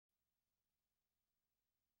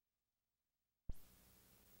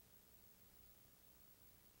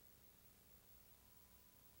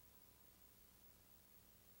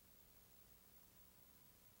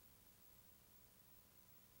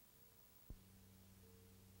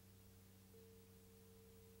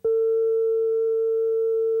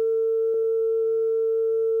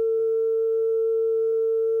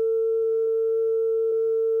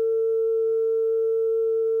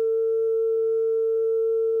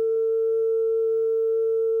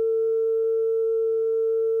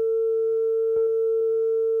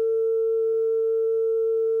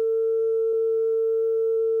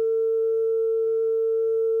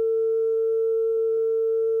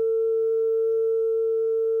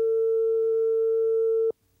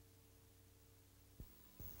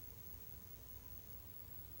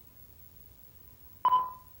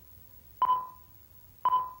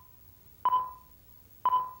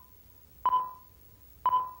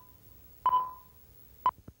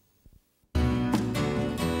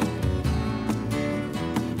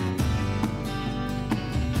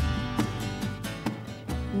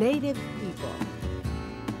Native people,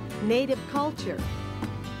 Native culture,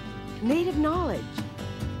 Native knowledge.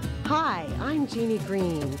 Hi, I'm Jeannie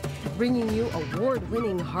Green, bringing you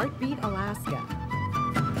award-winning Heartbeat Alaska.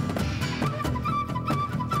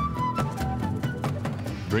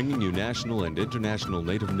 Bringing you national and international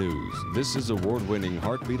Native news, this is award-winning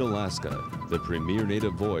Heartbeat Alaska, the premier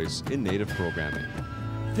Native voice in Native programming.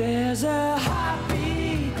 There's a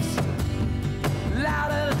heartbeat,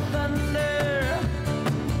 louder than thunder,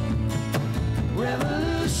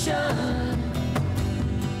 revolution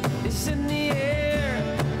is in the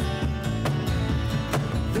air.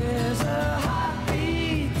 There's a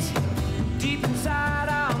heartbeat deep inside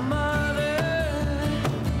our mother.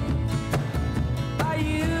 Are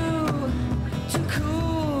you too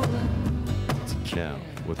cool to care? Now,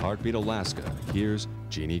 with Heartbeat Alaska, here's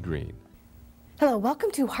Jeannie Green. Hello, welcome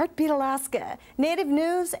to Heartbeat Alaska, Native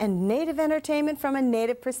news and Native entertainment from a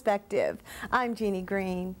Native perspective. I'm Jeannie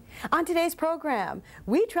Green. On today's program,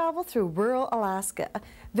 we travel through rural Alaska.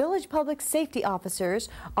 Village public safety officers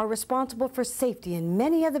are responsible for safety in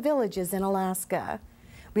many of the villages in Alaska.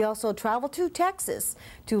 We also travel to Texas,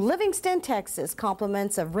 to Livingston, Texas,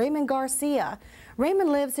 compliments of Raymond Garcia.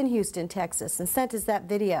 Raymond lives in Houston, Texas, and sent us that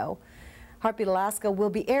video. Heartbeat Alaska will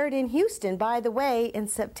be aired in Houston, by the way, in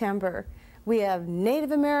September. We have Native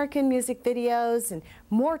American music videos and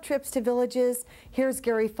more trips to villages. Here's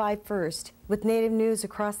Gary Fife first with Native news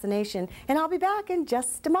across the nation. And I'll be back in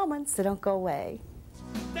just a moment, so don't go away.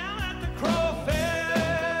 Down at the Crow Fair,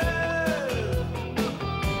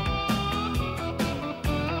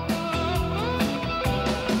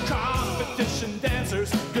 competition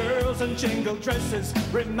dancers, girls in jingle dresses,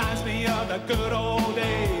 reminds me of the good old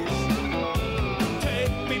days.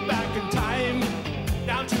 Take me back in time,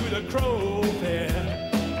 down to the Crow Fair.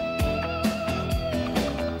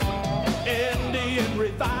 Indian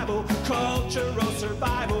revival, cultural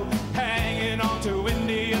survival, hanging on to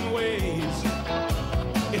Indian ways.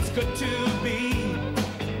 It's good to be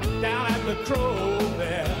down at the Crow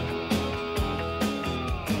Fair.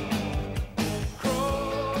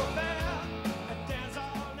 Crow Fair, I dance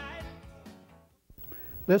all night.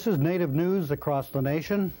 This is Native news across the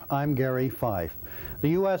nation. I'm Gary Fife. The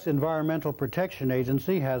U.S. Environmental Protection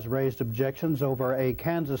Agency has raised objections over a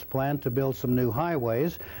Kansas plan to build some new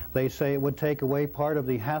highways. They say it would take away part of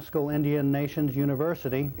the Haskell Indian Nations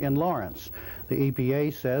University in Lawrence. The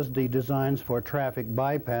EPA says the designs for traffic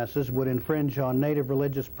bypasses would infringe on Native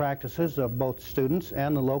religious practices of both students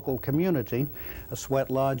and the local community. A sweat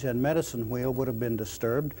lodge and medicine wheel would have been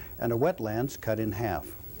disturbed and a wetlands cut in half.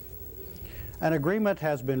 An agreement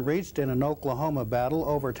has been reached in an Oklahoma battle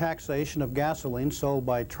over taxation of gasoline sold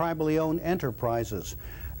by tribally owned enterprises.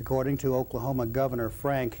 According to Oklahoma Governor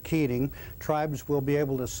Frank Keating, tribes will be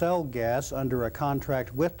able to sell gas under a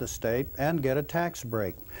contract with the state and get a tax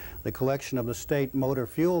break. The collection of the state motor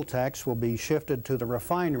fuel tax will be shifted to the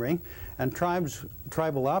refinery, and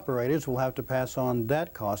tribal operators will have to pass on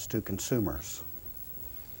that cost to consumers.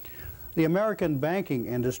 The American banking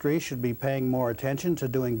industry should be paying more attention to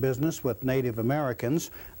doing business with Native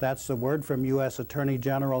Americans. That's the word from U.S. Attorney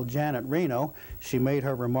General Janet Reno. She made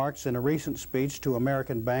her remarks in a recent speech to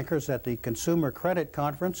American bankers at the Consumer Credit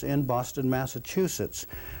Conference in Boston, Massachusetts.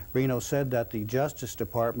 Reno said that the Justice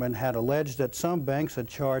Department had alleged that some banks had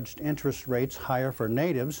charged interest rates higher for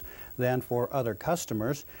natives than for other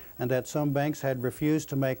customers, and that some banks had refused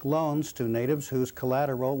to make loans to natives whose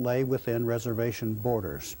collateral lay within reservation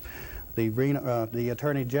borders. The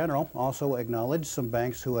Attorney General also acknowledged some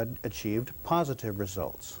banks who had achieved positive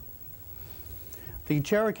results. The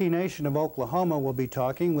Cherokee Nation of Oklahoma will be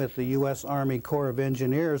talking with the U.S. Army Corps of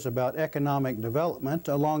Engineers about economic development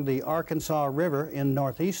along the Arkansas River in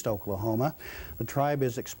northeast Oklahoma. The tribe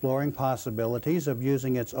is exploring possibilities of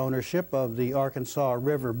using its ownership of the Arkansas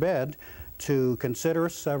River bed to consider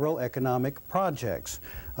several economic projects.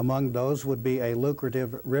 Among those would be a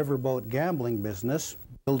lucrative riverboat gambling business,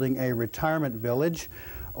 building a retirement village,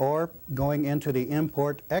 or going into the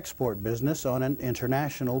import-export business on an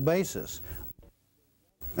international basis.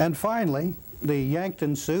 And finally, the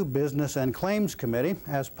Yankton Sioux Business and Claims Committee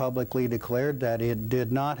has publicly declared that it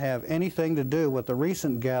did not have anything to do with the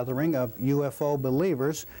recent gathering of UFO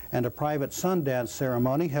believers and a private Sundance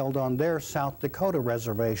ceremony held on their South Dakota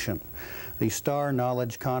reservation. The Star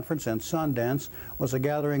Knowledge Conference and Sundance was a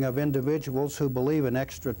gathering of individuals who believe in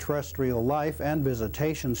extraterrestrial life and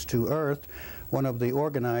visitations to Earth. One of the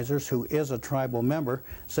organizers, who is a tribal member,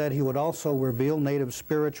 said he would also reveal Native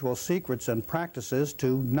spiritual secrets and practices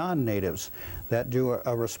to non-natives. That drew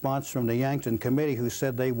a response from the Yankton Committee, who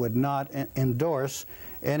said they would not endorse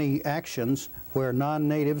any actions where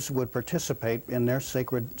non-natives would participate in their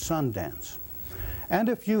sacred Sundance. And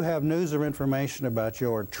if you have news or information about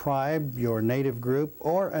your tribe, your native group,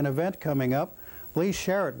 or an event coming up, please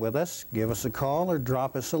share it with us, give us a call, or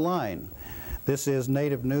drop us a line. This is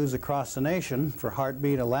Native News Across the Nation. For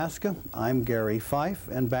Heartbeat Alaska, I'm Gary Fife,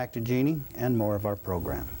 and back to Jeannie and more of our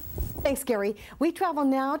program. Thanks, Gary. We travel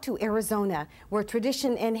now to Arizona, where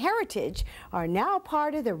tradition and heritage are now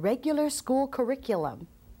part of the regular school curriculum.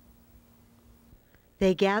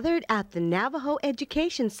 They gathered at the Navajo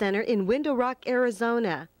Education Center in Window Rock,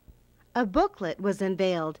 Arizona. A booklet was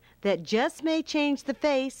unveiled that just may change the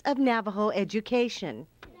face of Navajo education.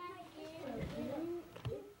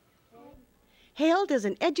 Hailed as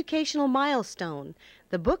an educational milestone,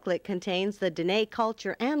 the booklet contains the Dine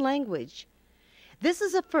culture and language. This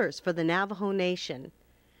is a first for the Navajo Nation.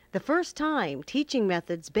 The first time teaching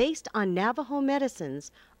methods based on Navajo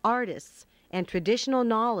medicines, artists, and traditional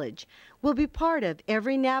knowledge will be part of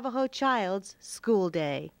every Navajo child's school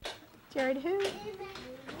day. Jared, who?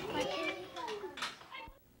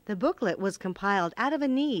 The booklet was compiled out of a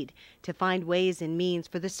need to find ways and means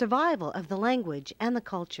for the survival of the language and the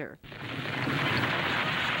culture.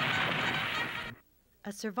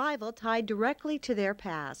 A survival tied directly to their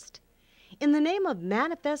past. In the name of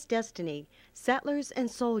manifest destiny, settlers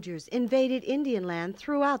and soldiers invaded Indian land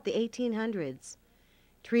throughout the 1800s.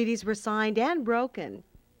 Treaties were signed and broken.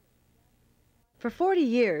 For 40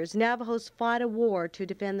 years, Navajos fought a war to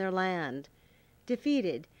defend their land.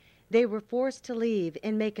 Defeated, they were forced to leave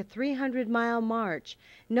and make a 300-mile march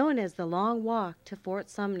known as the Long Walk to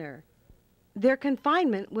Fort Sumner. Their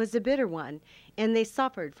confinement was a bitter one, and they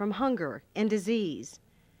suffered from hunger and disease.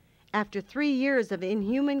 After 3 years of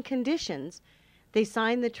inhuman conditions, they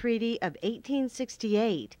signed the Treaty of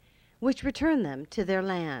 1868, which returned them to their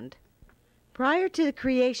land. Prior to the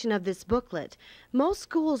creation of this booklet, most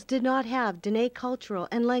schools did not have Dine cultural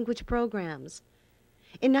and language programs.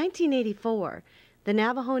 In 1984, the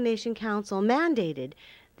Navajo Nation Council mandated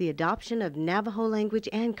the adoption of Navajo language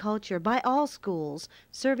and culture by all schools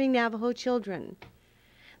serving Navajo children.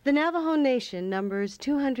 The Navajo Nation numbers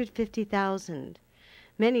 250,000.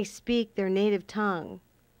 Many speak their native tongue.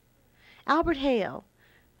 Albert Hale,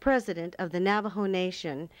 president of the Navajo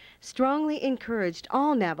Nation, strongly encouraged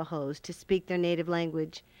all Navajos to speak their native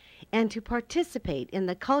language and to participate in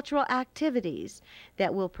the cultural activities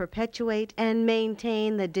that will perpetuate and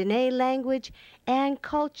maintain the Dine language and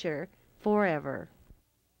culture forever.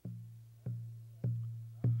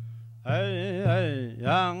 Hey, hey,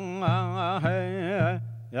 young, hey,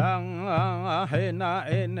 young, hey, na,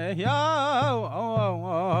 hey, yow,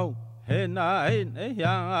 oh, hey, na, hey,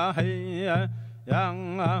 young, hey,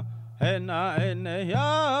 young, hey, na, hey,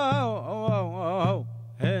 yow, oh,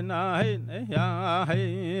 hey, na, hey, young,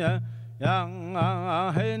 hey,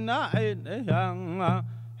 young, hey, na, hey, young,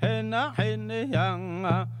 hey, na, hey,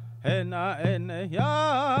 young, hey, na, hey,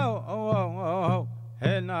 yow, oh,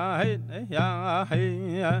 hey, na, hey, young,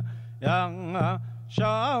 hey, young,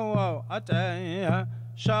 shaw atay,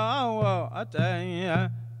 shaw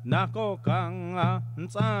atay, nako kang,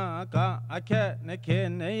 nsaka ake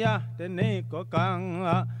nekene ya teniko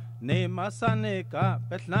kang, ne masanika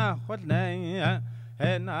petla khotne,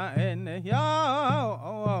 hena ene ya,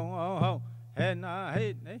 oh, hena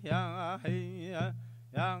hene ya,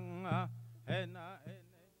 young, hena.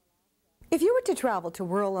 If you were to travel to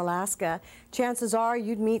rural Alaska, chances are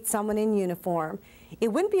you'd meet someone in uniform. It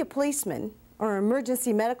wouldn't be a policeman or an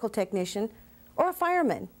emergency medical technician or a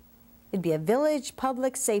fireman. It'd be a village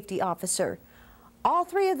public safety officer. All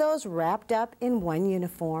three of those wrapped up in one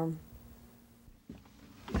uniform.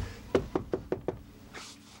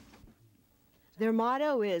 Their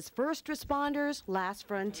motto is First Responders, Last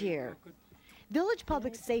Frontier. Village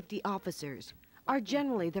public safety officers are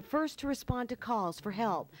generally the first to respond to calls for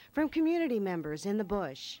help from community members in the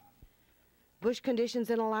bush. Bush conditions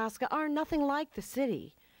in Alaska are nothing like the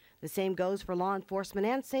city. The same goes for law enforcement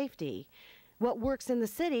and safety. What works in the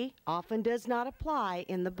city often does not apply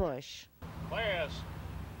in the bush. Class,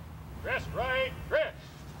 dress right, dress.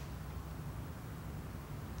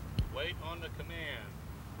 Wait on the command.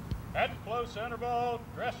 At close interval,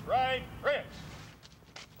 dress right, dress.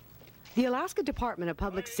 The Alaska Department of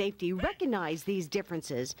Public Safety recognized these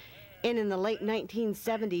differences, and in the late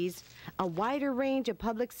 1970s, a wider range of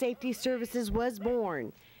public safety services was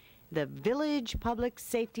born, the Village Public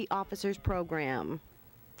Safety Officers Program.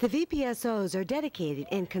 The VPSOs are dedicated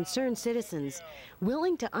and concerned citizens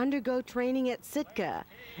willing to undergo training at Sitka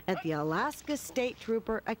at the Alaska State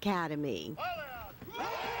Trooper Academy.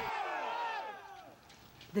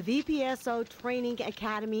 The VPSO Training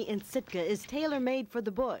Academy in Sitka is tailor-made for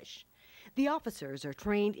the bush. The officers are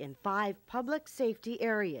trained in 5 public safety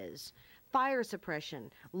areas: fire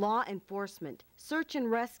suppression, law enforcement, search and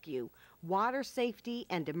rescue, water safety,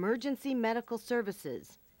 and emergency medical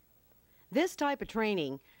services. This type of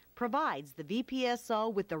training provides the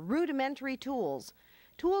VPSO with the rudimentary tools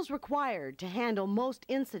required to handle most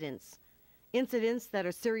incidents that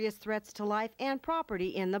are serious threats to life and property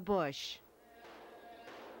in the bush.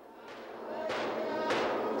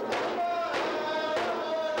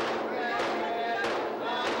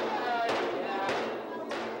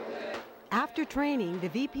 After training, the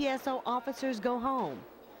VPSO officers go home.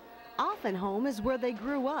 Often home is where they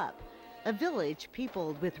grew up, a village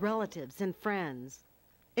peopled with relatives and friends.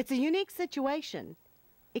 It's a unique situation.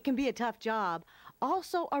 It can be a tough job,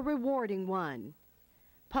 also a rewarding one.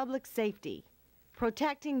 Public safety,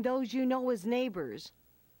 protecting those you know as neighbors.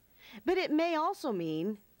 But it may also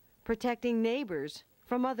mean protecting neighbors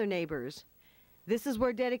from other neighbors. This is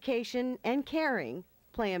where dedication and caring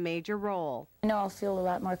play a major role. I know I'll feel a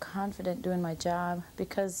lot more confident doing my job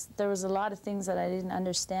because there was a lot of things that I didn't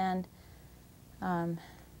understand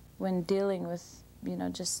when dealing with,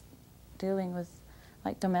 just dealing with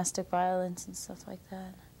like domestic violence and stuff like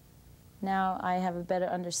that. Now I have a better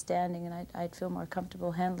understanding and I'd feel more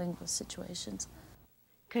comfortable handling those situations.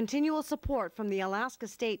 Continual support from the Alaska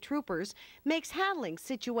State Troopers makes handling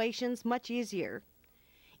situations much easier.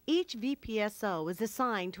 Each VPSO is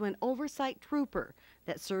assigned to an oversight trooper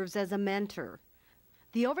that serves as a mentor.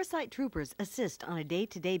 The oversight troopers assist on a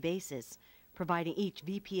day-to-day basis, providing each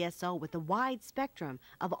VPSO with a wide spectrum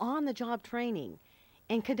of on-the-job training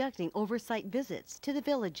and conducting oversight visits to the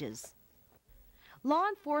villages. Law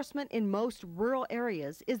enforcement in most rural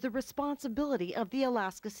areas is the responsibility of the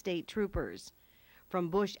Alaska State Troopers. From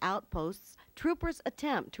bush outposts, troopers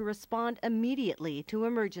attempt to respond immediately to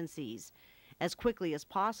emergencies, as quickly as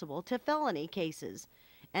possible to felony cases,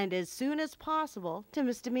 and as soon as possible to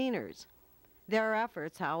misdemeanors. Their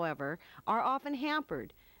efforts, however, are often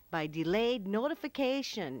hampered by delayed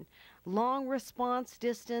notification, long response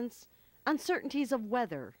distance, uncertainties of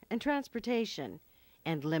weather and transportation,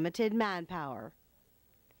 and limited manpower.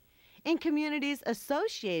 In communities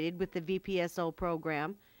associated with the VPSO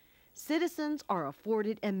program, citizens are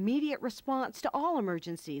afforded immediate response to all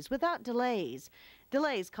emergencies without delays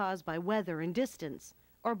caused by weather and distance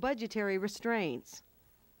or budgetary restraints.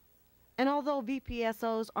 And although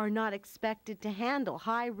VPSOs are not expected to handle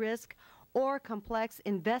high-risk or complex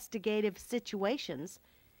investigative situations,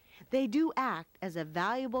 they do act as a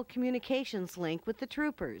valuable communications link with the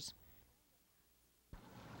troopers.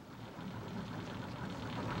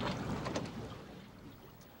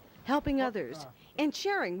 Helping others and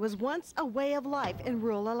sharing was once a way of life in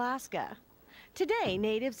rural Alaska. Today,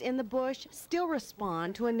 natives in the bush still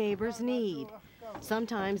respond to a neighbor's need.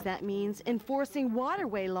 Sometimes that means enforcing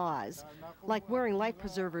waterway laws, like wearing life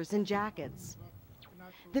preservers and jackets.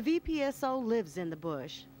 The VPSO lives in the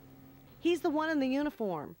bush. He's the one in the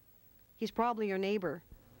uniform. He's probably your neighbor,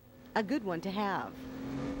 a good one to have.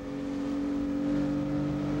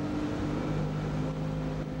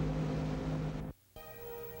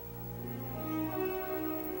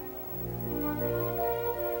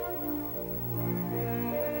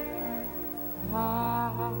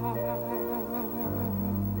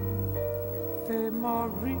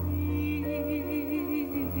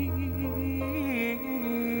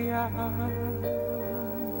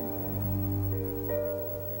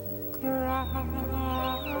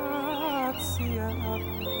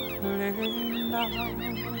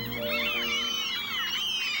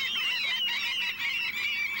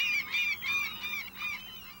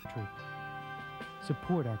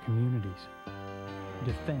 Support our communities,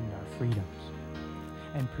 defend our freedoms,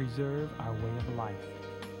 and preserve our way of life.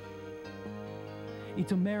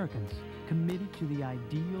 It's Americans committed to the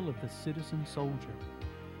ideal of the citizen soldier.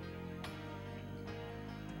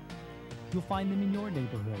 You'll find them in your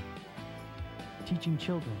neighborhood, teaching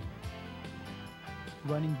children,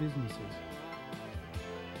 running businesses,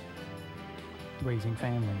 raising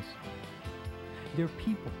families. They're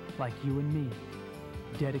people like you and me,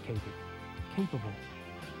 dedicated, capable,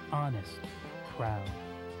 honest, proud,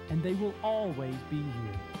 and they will always be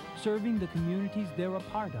here, serving the communities they're a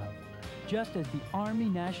part of, just as the Army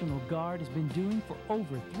National Guard has been doing for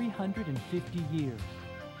over 350 years.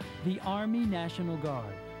 The Army National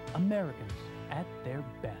Guard, Americans at their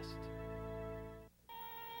best.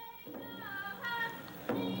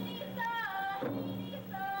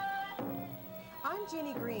 I'm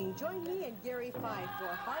Jeannie Green. Join me and Gary Fife for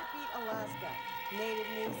Heartbeat Alaska, Native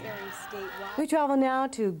news airing statewide. We travel now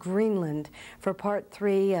to Greenland for part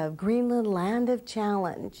 3 of Greenland Land of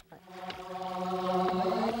Challenge.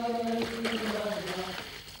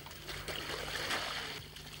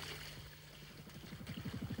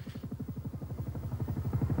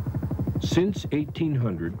 Since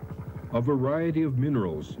 1800, a variety of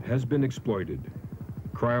minerals has been exploited.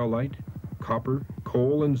 Cryolite, copper,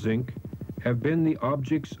 coal, and zinc have been the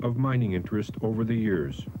objects of mining interest over the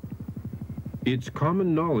years. It's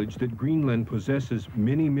common knowledge that Greenland possesses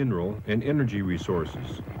many mineral and energy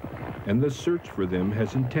resources, and the search for them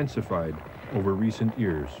has intensified over recent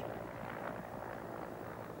years.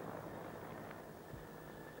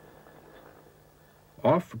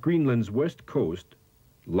 Off Greenland's west coast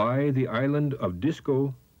lie the island of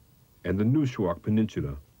Disco and the Nuussuaq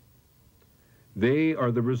Peninsula. They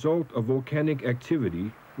are the result of volcanic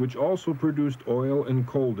activity which also produced oil and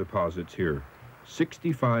coal deposits here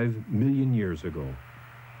 65 million years ago.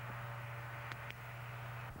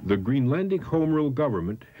 The Greenlandic Home Rule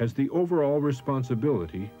government has the overall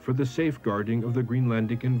responsibility for the safeguarding of the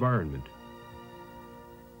Greenlandic environment.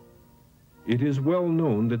 It is well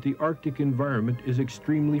known that the Arctic environment is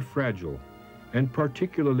extremely fragile and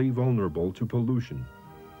particularly vulnerable to pollution.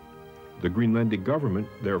 The Greenlandic government,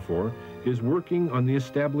 therefore, is working on the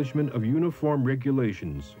establishment of uniform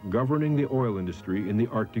regulations governing the oil industry in the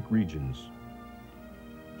Arctic regions.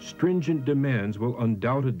 Stringent demands will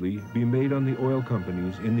undoubtedly be made on the oil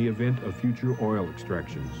companies in the event of future oil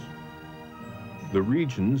extractions. The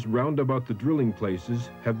regions round about the drilling places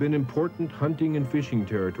have been important hunting and fishing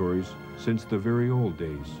territories since the very old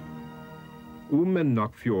days.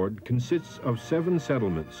 Uummannaq Fjord consists of 7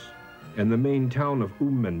 settlements and the main town of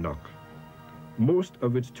Uummannaq. Most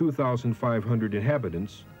of its 2,500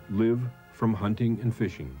 inhabitants live from hunting and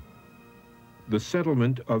fishing. The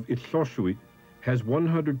settlement of Itloshuit has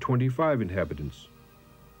 125 inhabitants.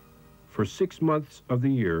 For 6 months of the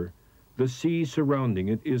year, the sea surrounding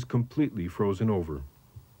it is completely frozen over.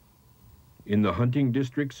 In the hunting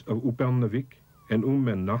districts of Upernavik and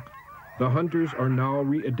Uummannaq, the hunters are now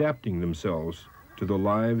readapting themselves to the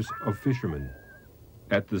lives of fishermen.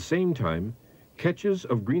 At the same time, catches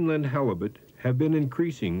of Greenland halibut have been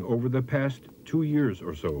increasing over the past 2 years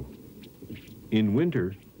or so. In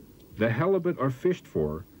winter, the halibut are fished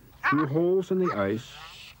for through holes in the ice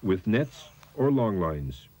with nets or long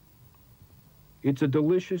lines. It's a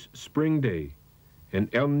delicious spring day,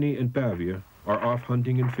 and Elni and Pavia are off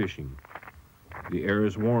hunting and fishing. The air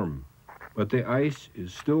is warm, but the ice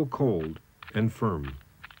is still cold and firm.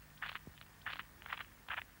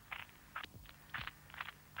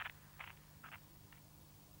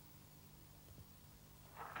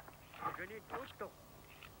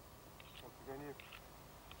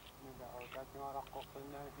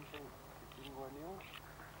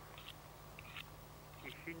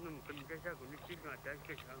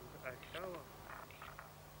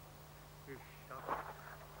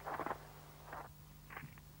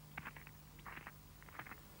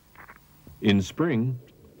 In spring,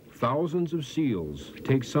 thousands of seals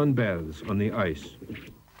take sunbaths on the ice.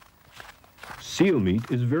 Seal meat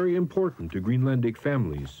is very important to Greenlandic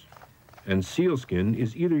families, and sealskin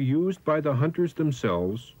is either used by the hunters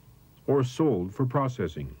themselves or sold for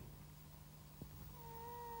processing.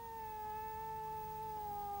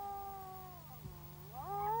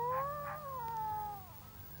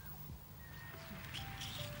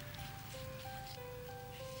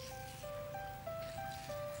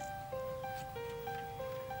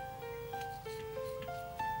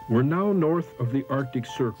 We're now north of the Arctic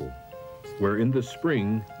Circle, where in the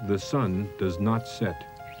spring the sun does not set.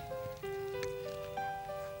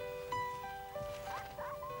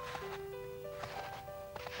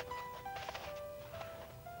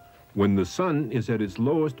 When the sun is at its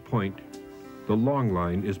lowest point, the long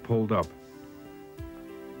line is pulled up.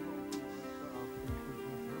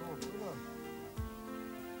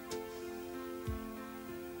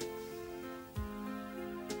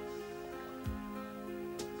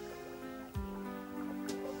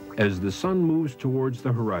 As the sun moves towards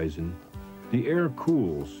the horizon, the air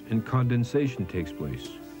cools and condensation takes place,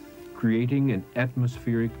 creating an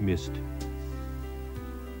atmospheric mist.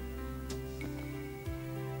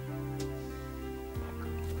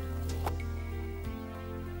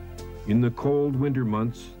 In the cold winter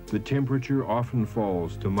months, the temperature often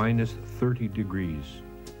falls to minus 30 degrees.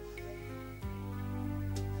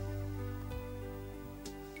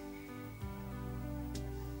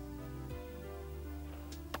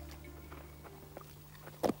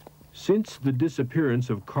 Since the disappearance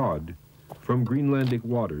of cod from Greenlandic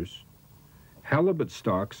waters, halibut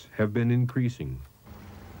stocks have been increasing.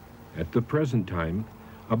 At the present time,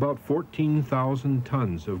 about 14,000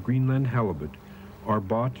 tons of Greenland halibut are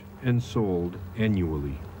bought and sold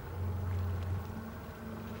annually.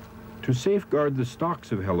 To safeguard the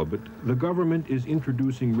stocks of halibut, the government is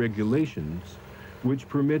introducing regulations which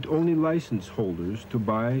permit only license holders to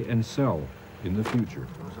buy and sell in the future.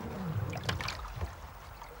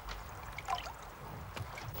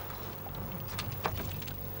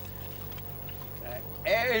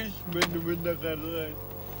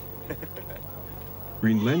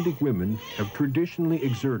 Greenlandic women have traditionally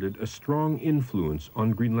exerted a strong influence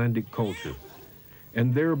on Greenlandic culture,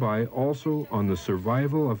 and thereby also on the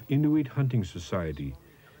survival of Inuit hunting society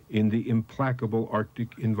in the implacable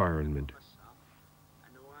Arctic environment.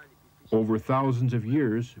 Over thousands of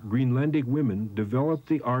years, Greenlandic women developed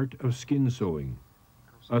the art of skin sewing,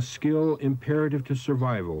 a skill imperative to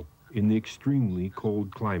survival in the extremely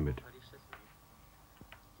cold climate.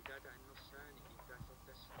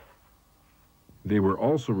 They were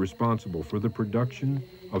also responsible for the production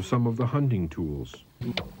of some of the hunting tools.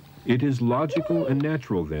 It is logical and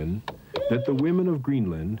natural, then, that the women of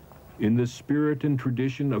Greenland, in the spirit and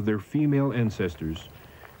tradition of their female ancestors,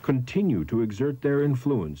 continue to exert their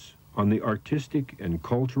influence on the artistic and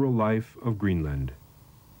cultural life of Greenland.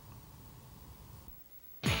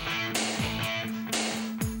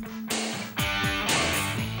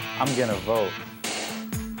 I'm gonna vote.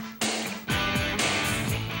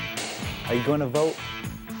 Are you gonna vote?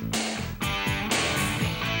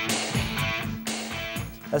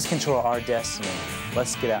 Let's control our destiny.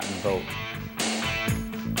 Let's get out and vote.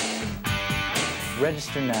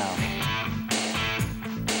 Register now.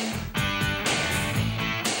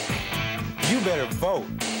 You better vote.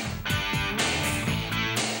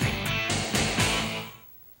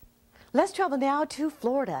 Let's travel now to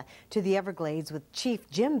Florida, to the Everglades with Chief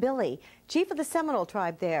Jim Billie, chief of the Seminole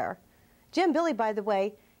tribe there. Jim Billie, by the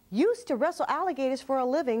way, used to wrestle alligators for a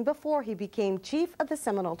living before he became chief of the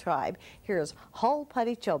Seminole tribe. Here's Hull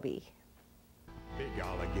Putty Chobe. Big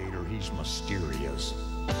alligator, he's mysterious.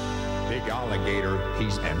 Big alligator,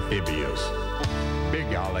 he's amphibious.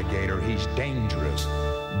 Big alligator, he's dangerous.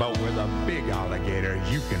 But with a big alligator,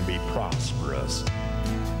 you can be prosperous.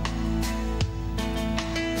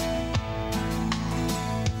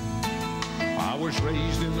 I was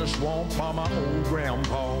raised in the swamp by my old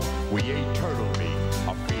grandpa. We ate turtle meat,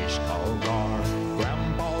 a fish called gar.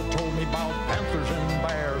 Grandpa told me about panthers and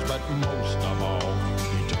bears, but most of all,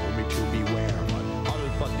 he told me to beware. But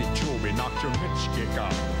Halpati Chobe knocked your mitchkick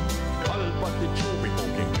out. Halpati Chobe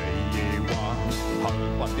poking Kayewa.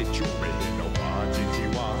 Halpati Chobe no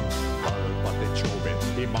Bajijiwa. Halpati Chobe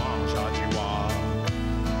Imajajiwa.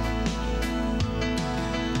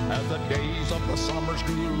 As the days of the summers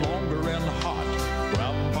grew longer and hot,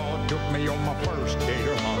 Grandpa took me on my first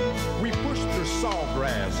gator hunt. We pushed through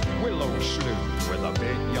sawgrass, willow slough with a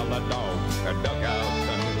big yellow dog, a dugout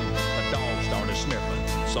canoe. The dog started sniffing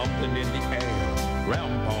something in the air.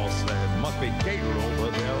 Grandpa said, must be gator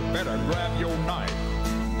over there, better grab your knife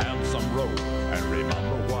and some rope. And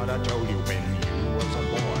remember what I told you when you was a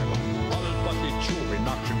boy. Halpati Chobe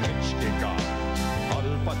knocked your mitchkick off.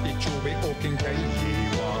 Halpati Chobe oking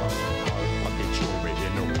Kayewa. Halpati Chobe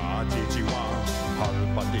inoka jijiwa.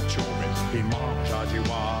 Halpati Chobe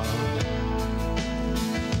imajajiwa.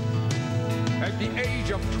 At the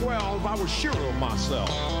age of 12, I was sure of myself.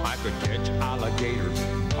 I could catch alligators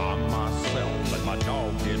by myself, but my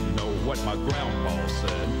dog didn't know what my grandpa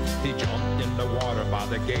said. He jumped in the water by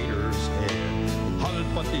the gator's head.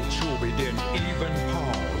 Halpati Chobe didn't even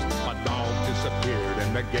pause. My dog disappeared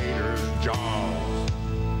in the gator's jaws.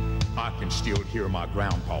 I can still hear my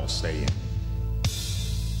grandpa saying,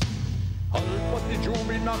 Halpati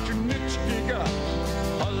Chobe knocked your mitchkick out.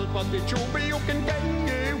 Halpati Chobe you can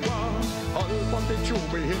Kayewa. Halpati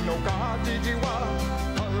Chobe inoka jijiwa.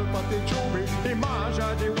 Halpati Chobe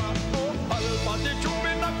imajajiwa. Oh, Halpati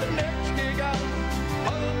Chobe knocked the mitchkick out.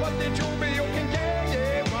 Halpati Chobe you can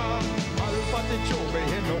Kayewa. Halpati Chobe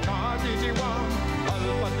inoka jijiwa.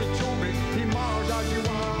 Halpati Chobe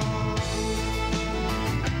imajajiwa.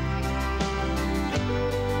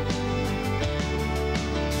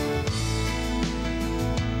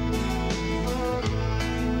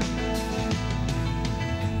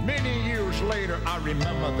 Later, I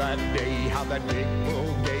remember that day, how that big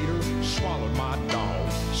bull gator swallowed my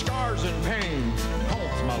dog. Scars and pain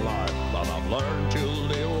haunts my life, but I've learned to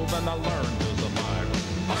live and I learned to survive.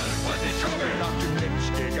 Halpati Chobe knocked your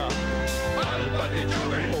mitchkick out. Halpati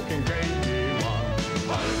Chobe poking Kayewa.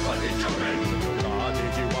 Halpati Chobe inoka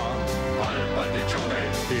jijiwa. Halpati Chobe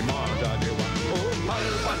imajajiwa. Oh,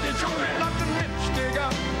 Halpati Chobe knocked your mitchkick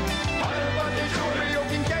out. Halpati Chobe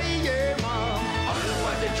poking Kayewa.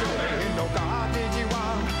 Halpati Chobe inoka jijiwa.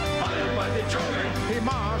 Halpati Chobe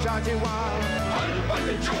imajajiwa.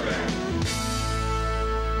 Halpati Chobe.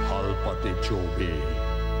 Halpati Chobe.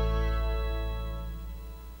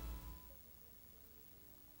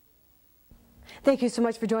 Thank you so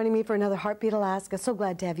much for joining me for another Heartbeat Alaska. So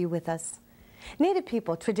glad to have you with us. Native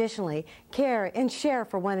people traditionally care and share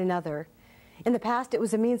for one another. In the past, it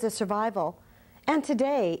was a means of survival. And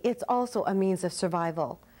today, it's also a means of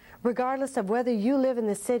survival. Regardless of whether you live in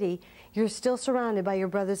the city, you're still surrounded by your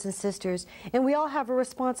brothers and sisters, and we all have a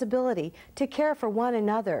responsibility to care for one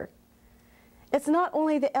another. It's not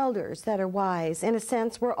only the elders that are wise. In a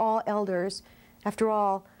sense, we're all elders. After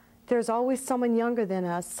all, there's always someone younger than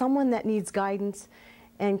us, someone that needs guidance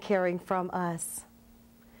and caring from us.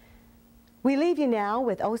 We leave you now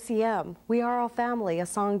with OCM, We Are All Family, a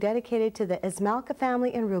song dedicated to the Ismalka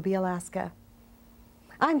family in Ruby, Alaska.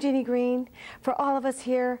 I'm Jeannie Green. For all of us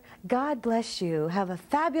here, God bless you. Have a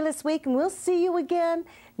fabulous week, and we'll see you again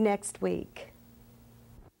next week.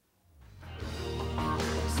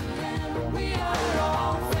 We are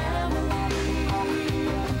all family.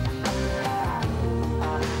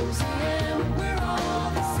 Siem, we're all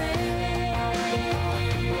the same.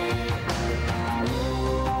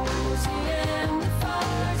 Siem, the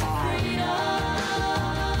fathers of freedom.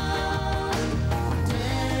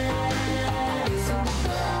 Dance in the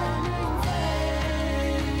burning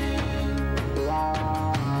flame.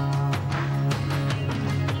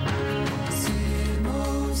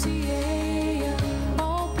 Siem,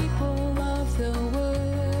 all people of the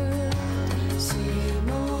world. Siem,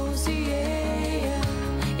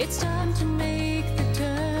 it's time to make the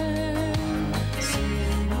turn.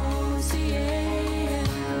 Siem,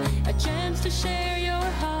 a chance to share